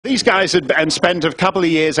These guys had spent a couple of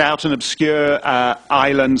years out in obscure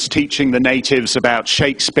islands teaching the natives about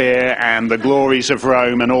Shakespeare and the glories of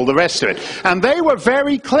Rome and all the rest of it. And they were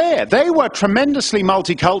very clear. They were tremendously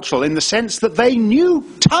multicultural in the sense that they knew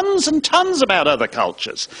tons and tons about other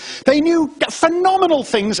cultures. They knew phenomenal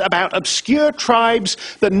things about obscure tribes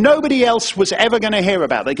that nobody else was ever going to hear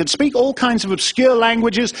about. They could speak all kinds of obscure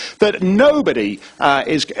languages that nobody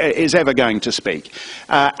is ever going to speak.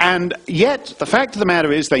 And yet, the fact of the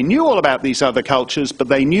matter is, they knew all about these other cultures, but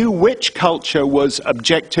they knew which culture was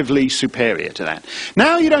objectively superior to that.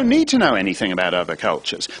 Now you don't need to know anything about other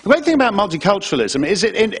cultures. The great thing about multiculturalism is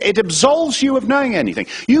it absolves you of knowing anything.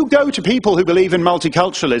 You go to people who believe in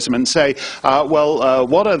multiculturalism and say,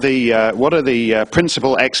 what are the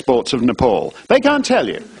principal exports of Nepal? They can't tell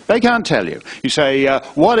you. They can't tell you. You say,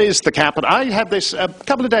 what is the capital? I had this a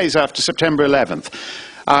couple of days after September 11th.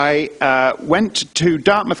 I went to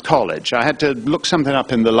Dartmouth College. I had to look something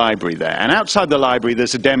up in the library there. And outside the library,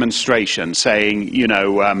 there's a demonstration saying, you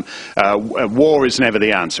know, war is never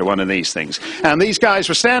the answer, one of these things. And these guys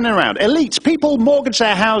were standing around. Elites, people mortgage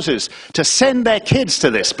their houses to send their kids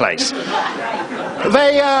to this place.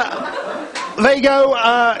 They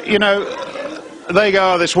go, you know... They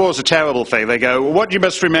go, oh, this war's a terrible thing. They go, well, what you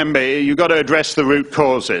must remember, you've got to address the root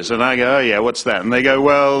causes. And I go, oh yeah, what's that? And they go,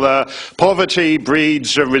 well, poverty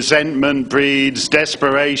breeds resentment, breeds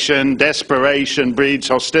desperation, desperation breeds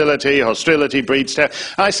hostility, hostility breeds terror.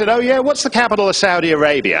 I said, oh yeah, what's the capital of Saudi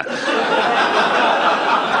Arabia?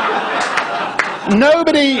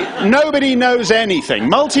 Nobody knows anything.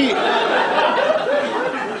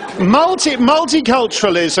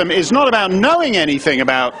 Multiculturalism is not about knowing anything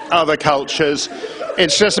about other cultures.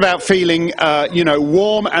 It's just about feeling, you know,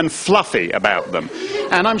 warm and fluffy about them.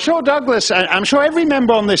 And I'm sure Douglas, I'm sure every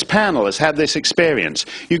member on this panel has had this experience.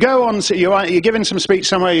 You go on, you're giving some speech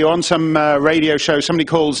somewhere, you're on some radio show, somebody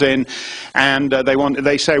calls in, and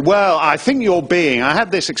they say, well, I think you're being, I had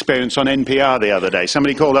this experience on NPR the other day.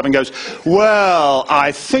 Somebody called up and goes, well,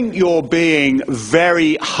 I think you're being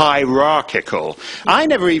very hierarchical. I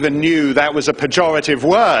never even knew that was a pejorative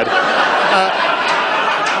word.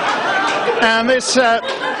 And this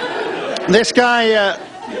guy,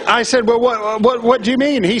 I said, well, what do you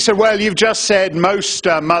mean? He said, well, you've just said most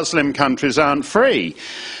Muslim countries aren't free.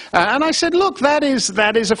 And I said, look, that is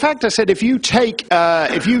a fact. I said, if you take,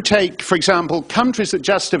 for example, countries that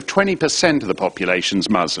just have 20% of the population's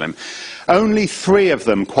Muslim, only 3 of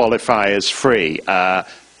them qualify as free.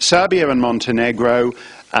 Serbia and Montenegro,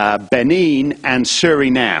 Benin and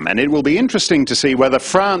Suriname, and it will be interesting to see whether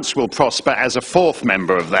France will prosper as a 4th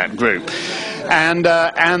member of that group. And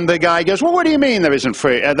the guy goes, well, what do you mean there isn't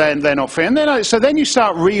free? They're not free. And so then you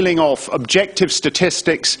start reeling off objective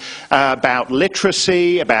statistics about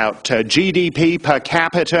literacy, about GDP per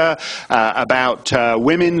capita, about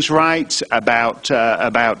women's rights, about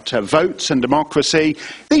votes and democracy.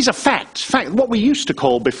 These are facts, what we used to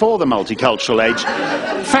call before the multicultural age,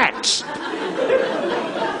 facts.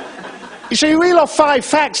 So you reel off 5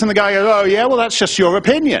 facts and the guy goes, oh yeah, well that's just your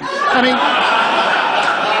opinion. I mean,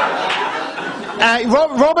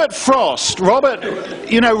 Robert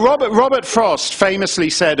Frost famously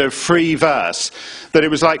said of free verse that it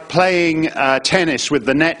was like playing tennis with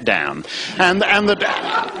the net down. And the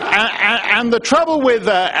trouble with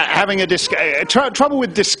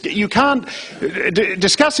you can't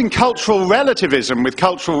discussing cultural relativism with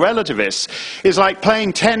cultural relativists is like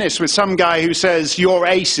playing tennis with some guy who says your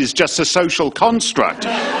ace is just a social construct.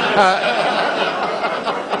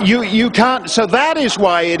 You can't, so that is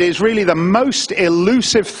why it is really the most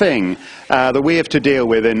elusive thing that we have to deal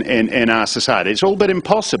with in our society. It's all but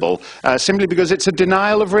impossible, simply because it's a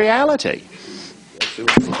denial of reality.